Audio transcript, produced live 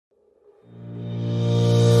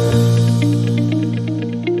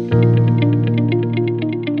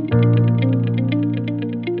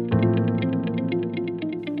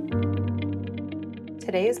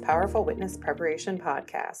Powerful Witness Preparation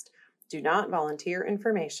Podcast, Do Not Volunteer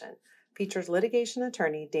Information, features litigation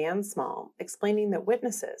attorney Dan Small explaining that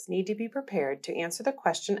witnesses need to be prepared to answer the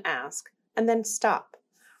question asked and then stop.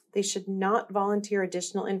 They should not volunteer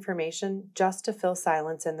additional information just to fill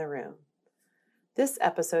silence in the room. This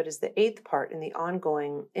episode is the 8th part in the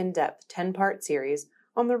ongoing, in-depth 10-part series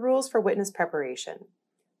on the rules for witness preparation.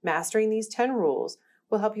 Mastering these 10 rules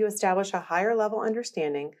will help you establish a higher level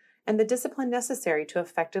understanding and the discipline necessary to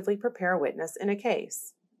effectively prepare a witness in a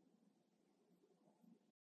case.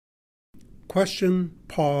 Question,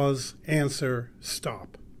 pause, answer,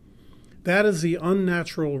 stop. That is the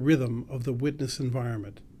unnatural rhythm of the witness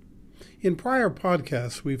environment. In prior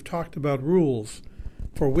podcasts, we've talked about rules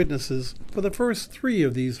for witnesses for the first 3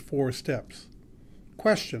 of these 4 steps.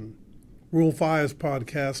 Question. Rule 5's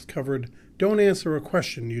podcast covered don't answer a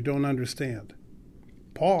question you don't understand.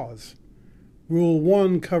 Pause. Rule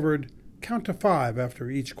 1 covered count to 5 after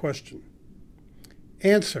each question.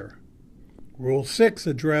 Answer. Rule 6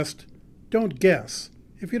 addressed don't guess.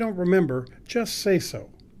 If you don't remember, just say so.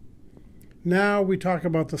 Now we talk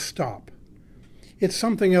about the stop. It's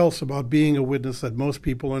something else about being a witness that most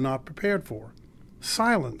people are not prepared for.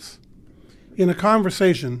 Silence. In a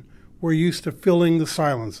conversation, we're used to filling the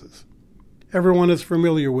silences. Everyone is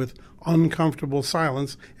familiar with uncomfortable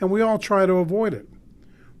silence, and we all try to avoid it.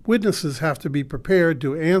 Witnesses have to be prepared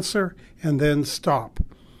to answer and then stop.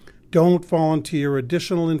 Don't volunteer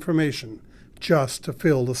additional information just to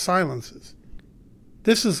fill the silences.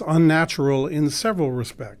 This is unnatural in several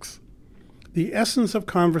respects. The essence of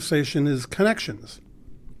conversation is connections.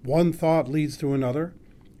 One thought leads to another,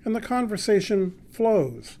 and the conversation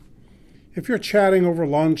flows. If you're chatting over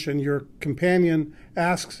lunch and your companion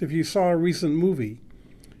asks if you saw a recent movie,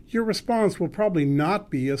 your response will probably not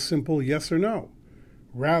be a simple yes or no.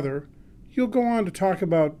 Rather, you'll go on to talk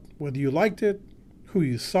about whether you liked it, who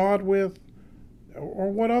you saw it with,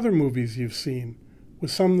 or what other movies you've seen,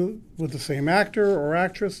 with the same actor or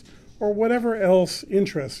actress, or whatever else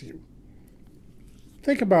interests you.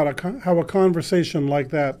 Think about how a conversation like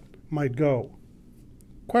that might go.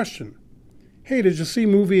 Question. Hey, did you see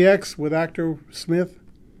movie X with actor Smith?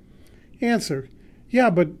 Answer. Yeah,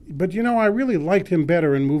 but I really liked him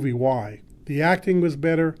better in movie Y. The acting was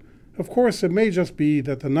better. Of course, it may just be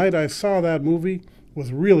that the night I saw that movie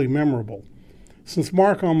was really memorable, since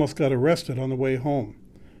Mark almost got arrested on the way home.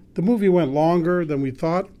 The movie went longer than we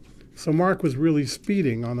thought, so Mark was really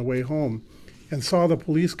speeding on the way home and saw the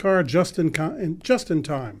police car just in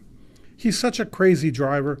time. He's such a crazy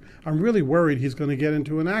driver, I'm really worried he's going to get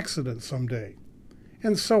into an accident someday.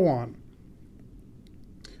 And so on.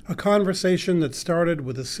 A conversation that started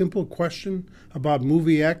with a simple question about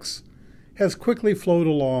movie X has quickly flowed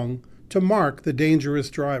along to Mark the dangerous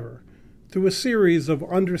driver through a series of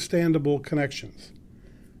understandable connections.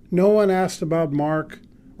 No one asked about Mark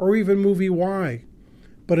or even movie Y,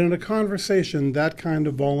 but in a conversation that kind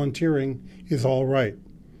of volunteering is all right.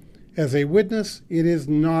 As a witness, it is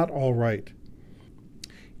not all right.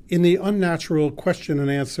 In the unnatural question and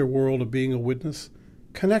answer world of being a witness,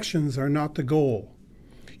 connections are not the goal.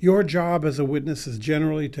 Your job as a witness is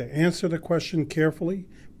generally to answer the question carefully,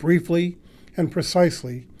 briefly, and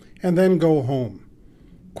precisely, and then go home.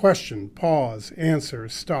 Question, pause, answer,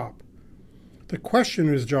 stop. The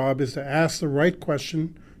questioner's job is to ask the right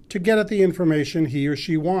question to get at the information he or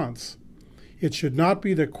she wants. It should not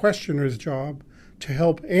be the questioner's job to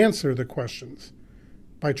help answer the questions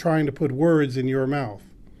by trying to put words in your mouth.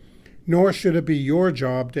 Nor should it be your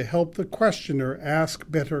job to help the questioner ask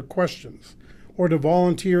better questions or to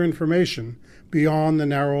volunteer information beyond the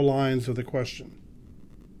narrow lines of the question.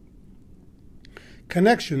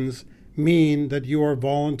 Connections mean that you are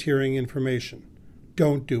volunteering information.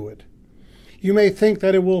 Don't do it. You may think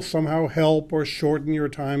that it will somehow help or shorten your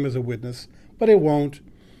time as a witness, but it won't.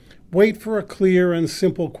 Wait for a clear and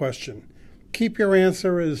simple question. Keep your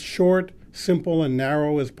answer as short, simple, and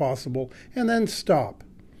narrow as possible, and then stop.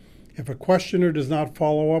 If a questioner does not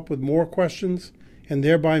follow up with more questions and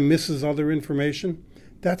thereby misses other information,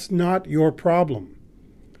 that's not your problem.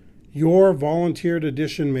 Your volunteered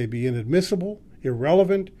addition may be inadmissible,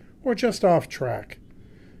 irrelevant, or just off track.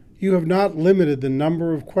 You have not limited the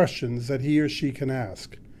number of questions that he or she can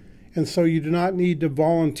ask, and so you do not need to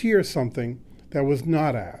volunteer something that was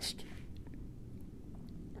not asked.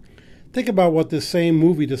 Think about what this same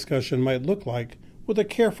movie discussion might look like with a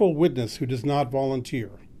careful witness who does not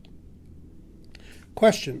volunteer.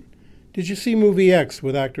 Question. Did you see movie X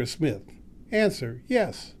with actor Smith? Answer.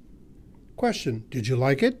 Yes. Question. Did you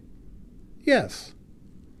like it? Yes.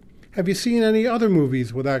 Have you seen any other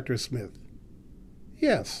movies with actor Smith?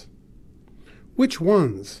 Yes. Which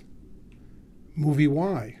ones? Movie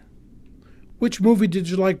Y. Which movie did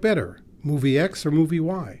you like better, movie X or movie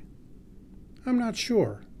Y? I'm not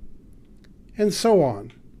sure. And so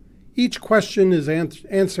on. Each question is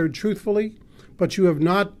answered truthfully, but you have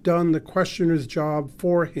not done the questioner's job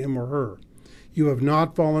for him or her. You have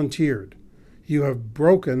not volunteered. You have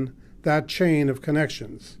broken that chain of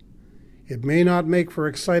connections. It may not make for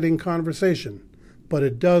exciting conversation, but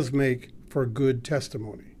it does make for good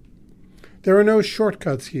testimony. There are no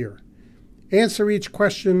shortcuts here. Answer each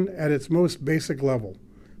question at its most basic level.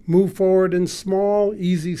 Move forward in small,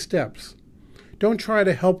 easy steps. Don't try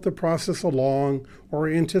to help the process along or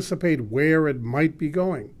anticipate where it might be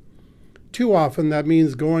going. Too often that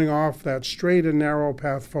means going off that straight and narrow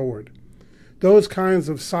path forward. Those kinds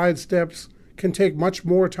of side steps can take much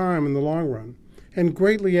more time in the long run and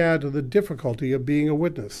greatly add to the difficulty of being a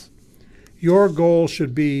witness. Your goal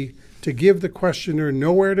should be to give the questioner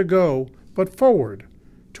nowhere to go but forward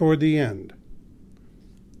toward the end.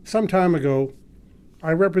 Some time ago,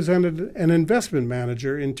 I represented an investment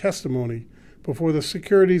manager in testimony before the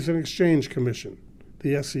Securities and Exchange Commission,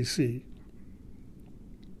 the SEC.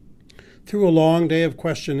 Through a long day of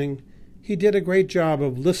questioning, he did a great job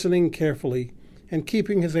of listening carefully and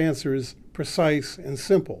keeping his answers precise and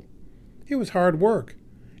simple. It was hard work,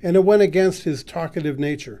 and it went against his talkative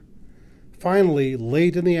nature. Finally,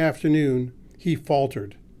 late in the afternoon, he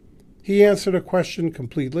faltered. He answered a question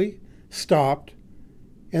completely, stopped,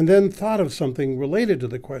 and then thought of something related to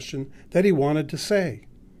the question that he wanted to say.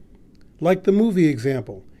 Like the movie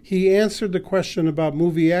example, he answered the question about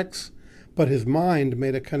movie X, but his mind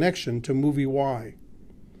made a connection to movie Y.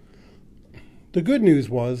 The good news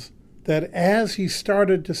was that as he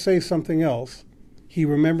started to say something else, he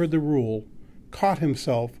remembered the rule, caught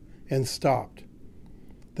himself, and stopped.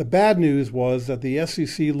 The bad news was that the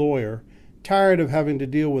SEC lawyer, tired of having to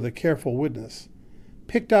deal with a careful witness,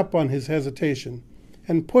 picked up on his hesitation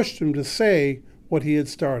and pushed him to say what he had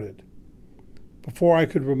started. Before I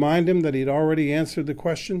could remind him that he'd already answered the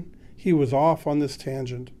question, he was off on this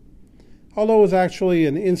tangent. Although it was actually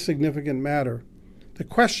an insignificant matter, the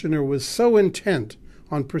questioner was so intent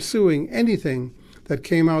on pursuing anything that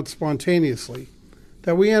came out spontaneously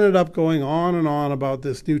that we ended up going on and on about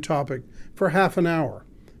this new topic for half an hour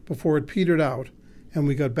before it petered out and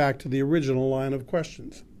we got back to the original line of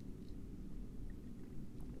questions.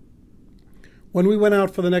 When we went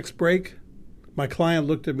out for the next break, my client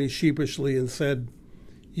looked at me sheepishly and said,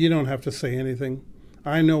 "You don't have to say anything.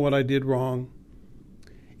 I know what I did wrong."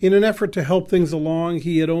 In an effort to help things along,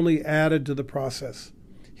 he had only added to the process.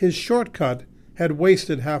 His shortcut had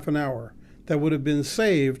wasted half an hour that would have been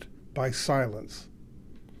saved by silence.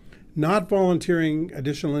 Not volunteering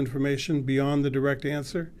additional information beyond the direct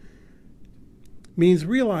answer means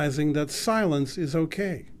realizing that silence is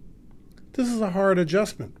okay. This is a hard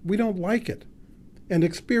adjustment. We don't like it. And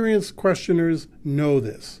experienced questioners know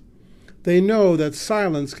this. They know that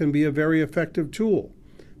silence can be a very effective tool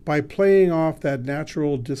by playing off that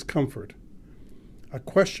natural discomfort. A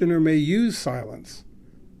questioner may use silence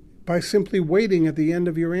by simply waiting at the end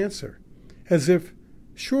of your answer, as if,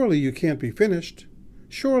 surely you can't be finished.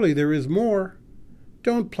 Surely there is more.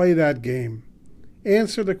 Don't play that game.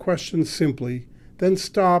 Answer the question simply, then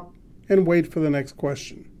stop and wait for the next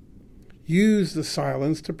question. Use the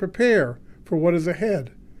silence to prepare for what is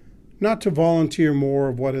ahead, not to volunteer more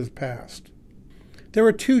of what has passed. There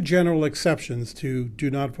are two general exceptions to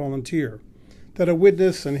do not volunteer that a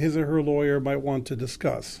witness and his or her lawyer might want to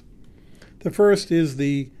discuss. The first is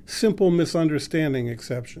the simple misunderstanding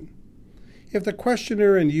exception. If the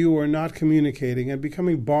questioner and you are not communicating and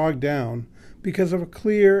becoming bogged down because of a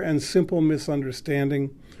clear and simple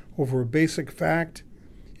misunderstanding over a basic fact,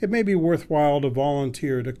 it may be worthwhile to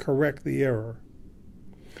volunteer to correct the error.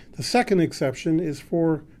 The second exception is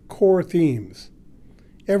for core themes.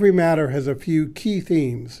 Every matter has a few key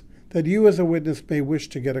themes that you as a witness may wish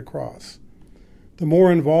to get across. The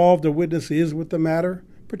more involved a witness is with the matter,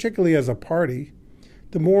 particularly as a party,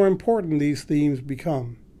 the more important these themes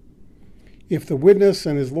become. If the witness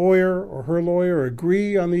and his lawyer or her lawyer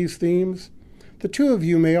agree on these themes, the two of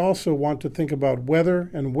you may also want to think about whether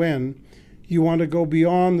and when you want to go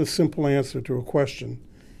beyond the simple answer to a question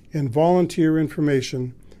and volunteer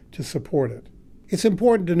information to support it. It's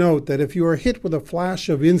important to note that if you are hit with a flash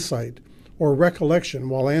of insight or recollection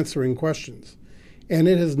while answering questions, and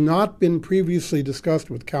it has not been previously discussed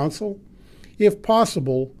with counsel, if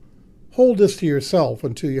possible, hold this to yourself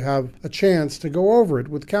until you have a chance to go over it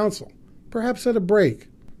with counsel, perhaps at a break.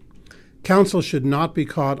 Counsel should not be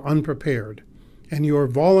caught unprepared, and your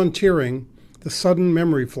volunteering the sudden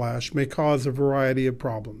memory flash may cause a variety of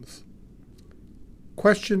problems.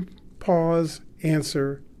 Question, pause,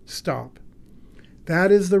 answer, stop. That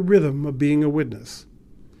is the rhythm of being a witness.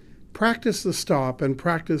 Practice the stop and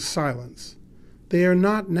practice silence. They are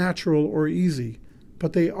not natural or easy,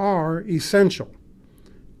 but they are essential.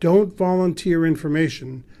 Don't volunteer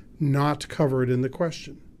information not covered in the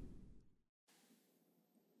question.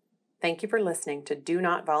 Thank you for listening to Do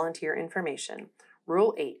Not Volunteer Information,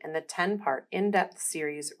 Rule 8 in the 10-part in-depth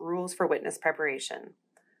series Rules for Witness Preparation.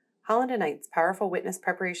 Holland Knight's Powerful Witness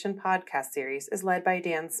Preparation podcast series is led by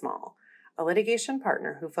Dan Small, a litigation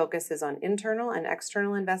partner who focuses on internal and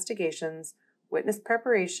external investigations, witness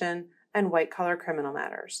preparation, and white-collar criminal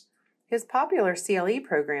matters. His popular CLE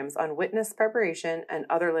programs on witness preparation and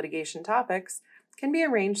other litigation topics can be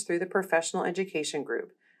arranged through the Professional Education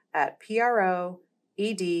Group at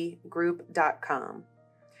proedgroup.com.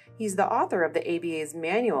 He's the author of the ABA's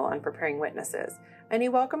Manual on Preparing Witnesses, and he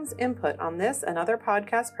welcomes input on this and other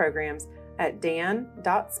podcast programs at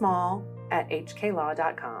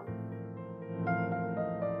dan.small@hklaw.com.